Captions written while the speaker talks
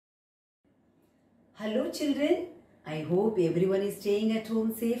Hello children, I hope everyone is staying at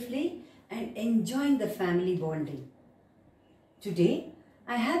home safely and enjoying the family bonding. Today,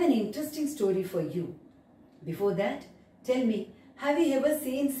 I have an interesting story for you. Before that, tell me, have you ever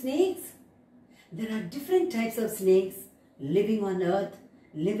seen snakes? There are different types of snakes living on earth,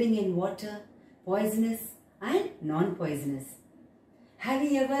 living in water, poisonous and non-poisonous. Have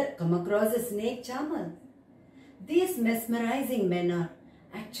you ever come across a snake charmer? These mesmerizing men are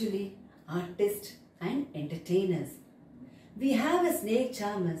actually artists and entertainers. We have a snake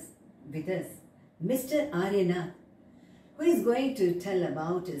charmer with us, Mr. Aryanath, who is going to tell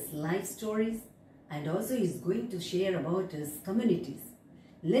about his life stories and also is going to share about his communities.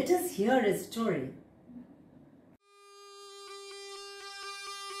 Let us hear his story.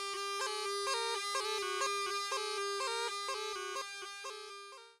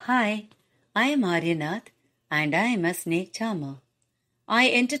 Hi, I am Aryanath and I am a snake charmer. I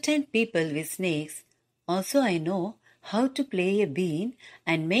entertain people with snakes. Also, I know how to play a bean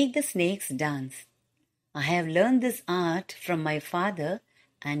and make the snakes dance. I have learned this art from my father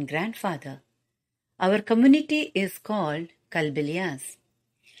and grandfather. Our community is called Kalbilyas.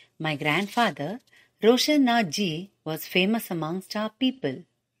 My grandfather, Roshan Nath ji, was famous amongst our people.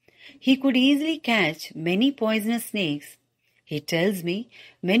 He could easily catch many poisonous snakes. He tells me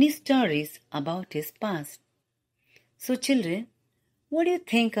many stories about his past. So children, what do you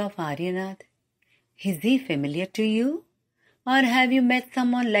think of Aryanath? Is he familiar to you? Or have you met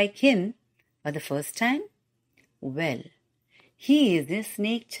someone like him for the first time? Well, he is a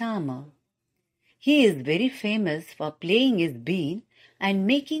snake charmer. He is very famous for playing his bean and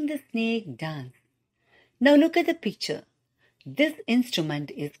making the snake dance. Now look at the picture. This instrument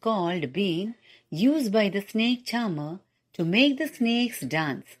is called bean, used by the snake charmer to make the snakes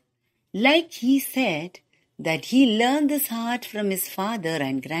dance. Like he said that he learned this art from his father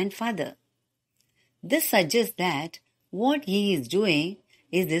and grandfather. This suggests that what he is doing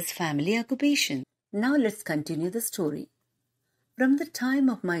is his family occupation. Now let's continue the story. From the time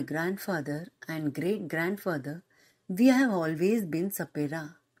of my grandfather and great-grandfather, we have always been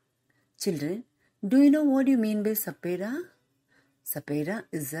sapera. Children, do you know what you mean by sapera? Sapera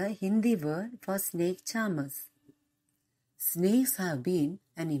is a Hindi word for snake charmers. Snakes have been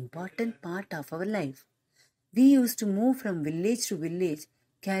an important part of our life. We used to move from village to village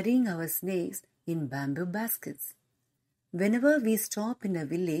carrying our snakes in bamboo baskets. Whenever we stop in a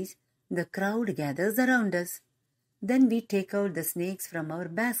village, the crowd gathers around us. Then we take out the snakes from our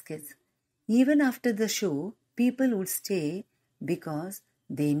baskets. Even after the show, people would stay because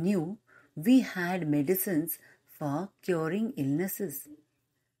they knew we had medicines for curing illnesses.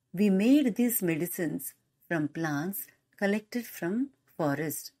 We made these medicines from plants collected from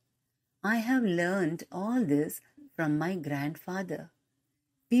forest. I have learned all this from my grandfather.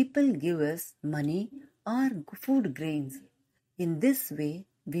 People give us money or food grains. In this way,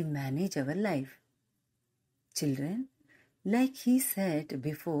 we manage our life. Children, like he said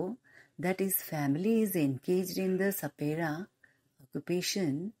before that his family is engaged in the sapera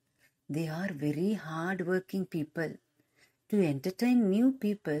occupation, they are very hard-working people. To entertain new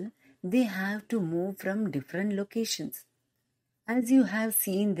people, they have to move from different locations. As you have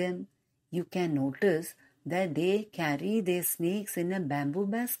seen them, you can notice that they carry their snakes in a bamboo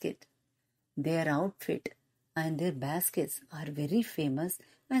basket. Their outfit and their baskets are very famous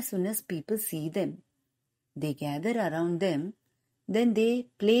as soon as people see them. They gather around them, then they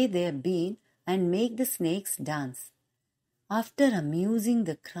play their bean and make the snakes dance. After amusing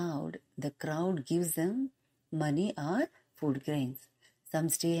the crowd gives them money or food grains. Some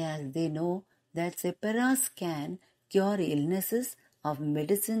stay as they know that separas can cure illnesses of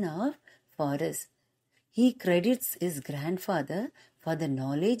medicine of forest. He credits his grandfather for the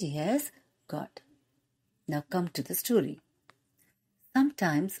knowledge he has got. Now come to the story.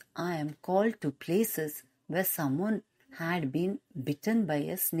 Sometimes I am called to places where someone had been bitten by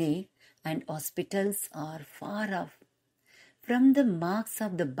a snake and hospitals are far off. From the marks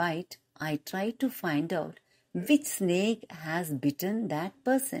of the bite, I try to find out which snake has bitten that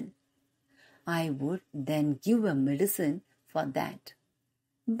person. I would then give a medicine for that.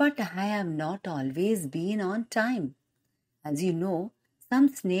 But I have not always been on time. As you know, some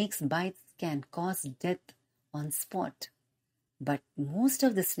snakes' bites can cause death on spot. But most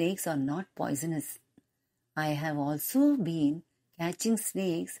of the snakes are not poisonous. I have also been catching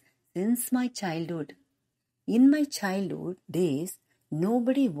snakes since my childhood. In my childhood days,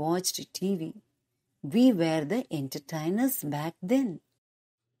 nobody watched TV. We were the entertainers back then.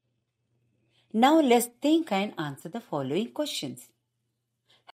 Now let's think and answer the following questions.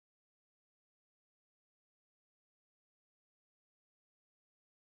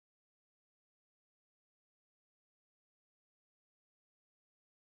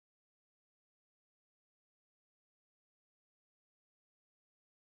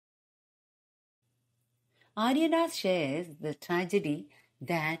 Aryanath shares the tragedy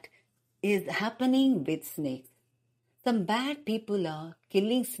that is happening with snakes. Some bad people are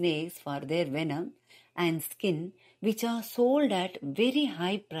killing snakes for their venom and skin, which are sold at very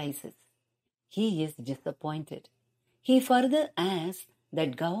high prices. He is disappointed. He further adds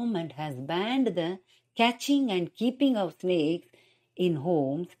that government has banned the catching and keeping of snakes in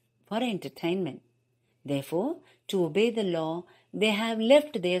homes for entertainment. Therefore, to obey the law, they have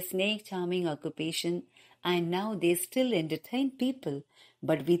left their snake charming occupation and now they still entertain people,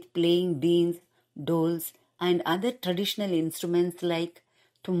 but with playing beans, dolls, and other traditional instruments like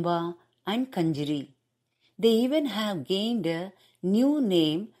tumba and kanjiri. They even have gained a new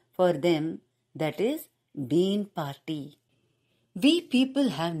name for them, that is, bean party. We people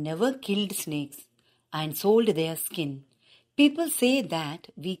have never killed snakes and sold their skin. People say that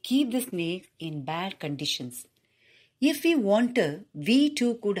we keep the snakes in bad conditions. If we wanted, we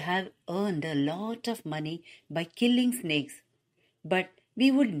too could have earned a lot of money by killing snakes. But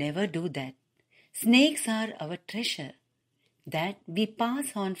we would never do that. Snakes are our treasure that we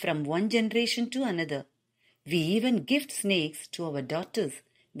pass on from one generation to another. We even gift snakes to our daughters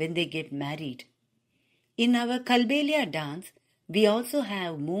when they get married. In our Kalbelia dance, we also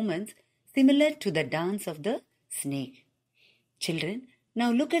have movements similar to the dance of the snake. Children,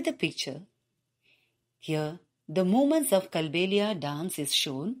 now look at the picture. Here, the movements of Kalbelia dance is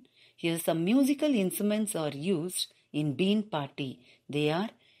shown. Here, some musical instruments are used in bean party. They are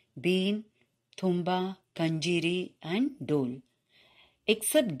bean, tumba, kanjiri, and dole.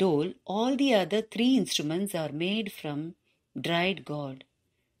 Except dole, all the other three instruments are made from dried gourd.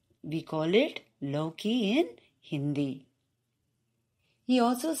 We call it lauki in Hindi. He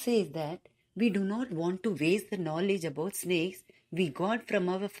also says that we do not want to waste the knowledge about snakes we got from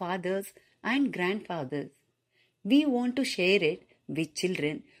our fathers and grandfathers. We want to share it with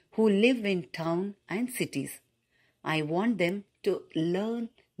children who live in town and cities. I want them to learn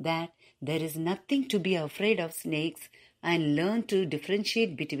that there is nothing to be afraid of snakes and learn to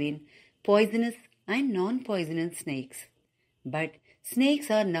differentiate between poisonous and non-poisonous snakes. But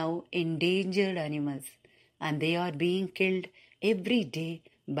snakes are now endangered animals and they are being killed every day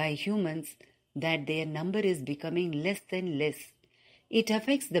by humans, that their number is becoming less and less. It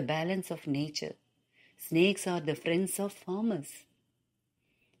affects the balance of nature. Snakes are the friends of farmers.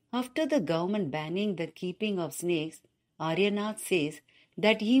 After the government banning the keeping of snakes, Aryanath says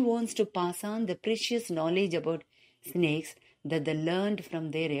that he wants to pass on the precious knowledge about snakes that they learned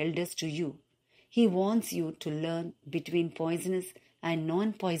from their elders to you. He wants you to learn between poisonous and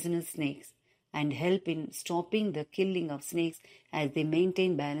non-poisonous snakes and help in stopping the killing of snakes as they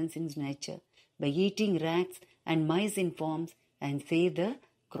maintain balance in nature by eating rats and mice in farms and save the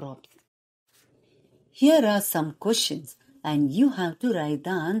crops. Here are some questions and you have to write the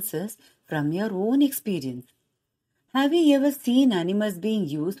answers from your own experience. Have you ever seen animals being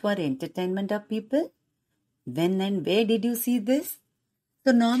used for entertainment of people? When and where did you see this?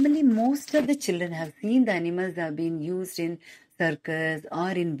 So normally most of the children have seen the animals that have been used in circus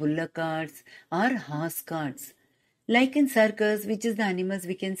or in bullock carts or horse carts. Like in circus, which is the animals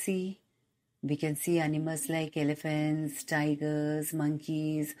we can see? We can see animals like elephants, tigers,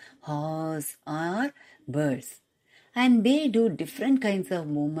 monkeys, horse or birds. And they do different kinds of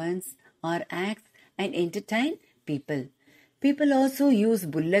movements or acts and entertain people. People also use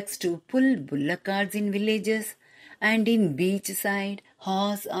bullocks to pull bullock carts in villages, and in beachside,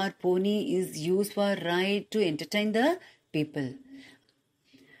 horse or pony is used for ride to entertain the people.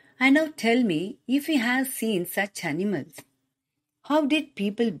 And now tell me, if you have seen such animals, how did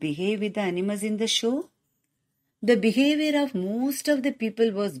people behave with the animals in the show? The behavior of most of the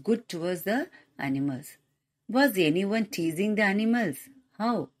people was good towards the animals. Was anyone teasing the animals?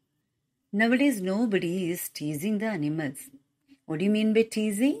 How? Nowadays nobody is teasing the animals. What do you mean by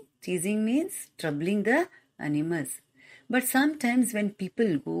teasing? Teasing means troubling the animals. But sometimes when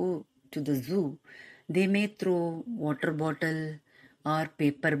people go to the zoo, they may throw water bottle or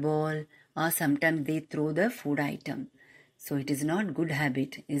paper ball, or sometimes they throw the food item. So it is not good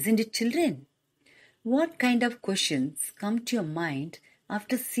habit, isn't it, children? What kind of questions come to your mind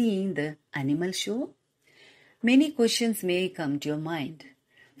after seeing the animal show? Many questions may come to your mind.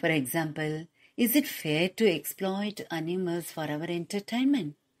 For example, is it fair to exploit animals for our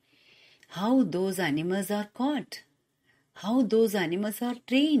entertainment? How those animals are caught? How those animals are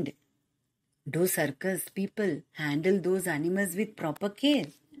trained? Do circus people handle those animals with proper care?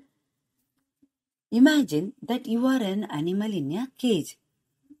 Imagine that you are an animal in a cage.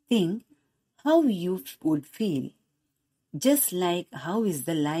 Think how you would feel. Just like how is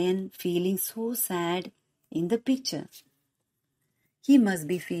the lion feeling so sad in the picture. He must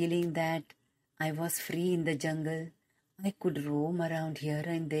be feeling that I was free in the jungle. I could roam around here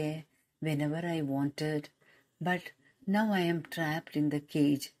and there whenever I wanted. But now I am trapped in the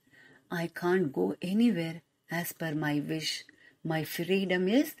cage. I can't go anywhere as per my wish. My freedom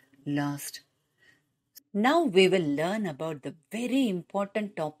is lost. Now we will learn about the very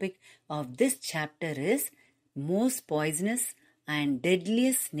important topic of this chapter is most poisonous and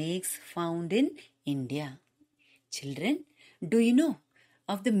deadliest snakes found in India. Children, do you know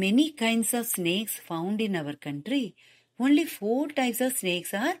of the many kinds of snakes found in our country? Only 4 types of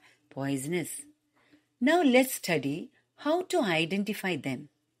snakes are poisonous. Now let's study how to identify them.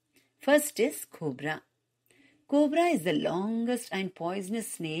 First is Cobra. Cobra is the longest and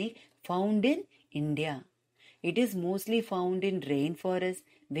poisonous snake found in India. It is mostly found in rainforests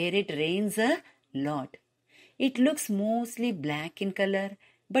where it rains a lot. It looks mostly black in color,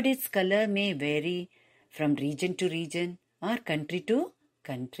 but its color may vary from region to region or country to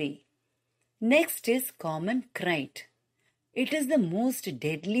country. Next is common kite. It is the most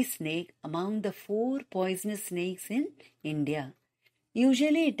deadly snake among the 4 poisonous snakes in India.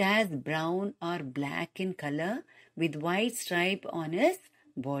 Usually it has brown or black in color with white stripe on its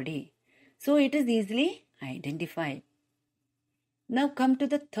body. So it is easily identified. Now come to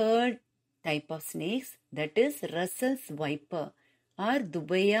the third type of snakes, that is Russell's viper or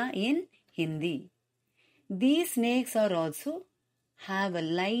Dubaya in Hindi. These snakes are also have a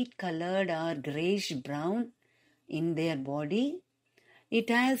light colored or grayish brown in their body. It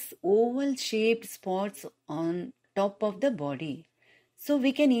has oval shaped spots on top of the body. So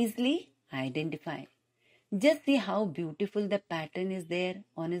we can easily identify. Just see how beautiful the pattern is there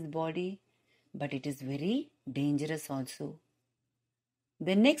on his body. But it is very dangerous also.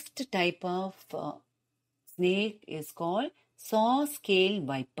 The next type of snake is called saw-scale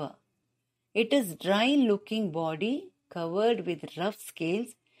viper. It is dry-looking body covered with rough scales,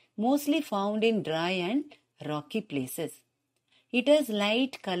 mostly found in dry and rocky places. It has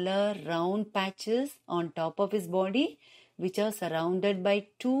light color round patches on top of his body, which are surrounded by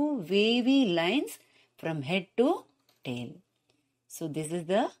 2 wavy lines from head to tail. So this is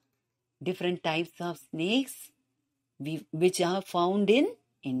the different types of snakes which are found in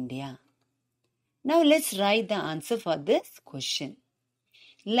India. Now let's write the answer for this question.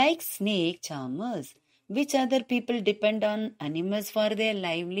 Like snake charmers, which other people depend on animals for their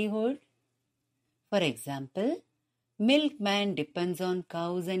livelihood? For example, milkman depends on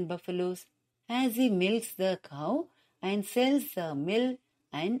cows and buffaloes as he milks the cow and sells the milk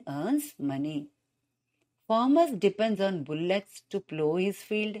and earns money. Farmers depends on bullocks to plow his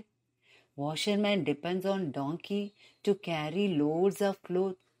field. Washerman depends on donkey to carry loads of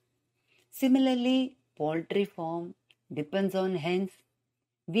clothes. Similarly, poultry farm depends on hens.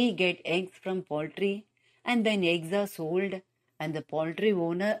 We get eggs from poultry and then eggs are sold and the poultry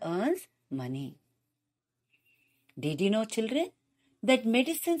owner earns money. Did you know, children, that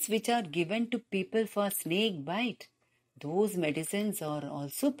medicines which are given to people for snake bite, those medicines are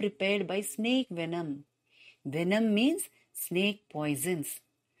also prepared by snake venom. Venom means snake poisons.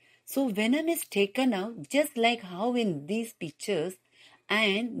 So venom is taken out just like how in these pictures,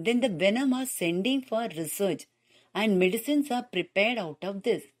 and then the venom are sending for research and medicines are prepared out of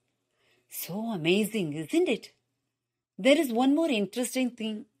this. So amazing, isn't it? There is one more interesting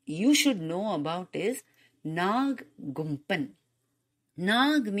thing you should know about is Nag Gumpan.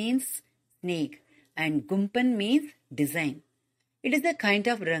 Nag means snake and Gumpan means design. It is a kind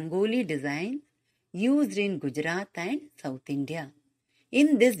of rangoli design used in Gujarat and South India.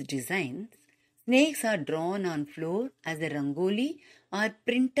 In this design, snakes are drawn on floor as a rangoli or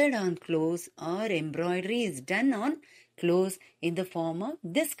printed on clothes or embroidery is done on clothes in the form of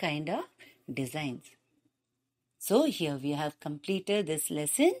this kind of designs. So here we have completed this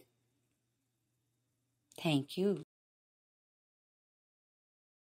lesson. Thank you.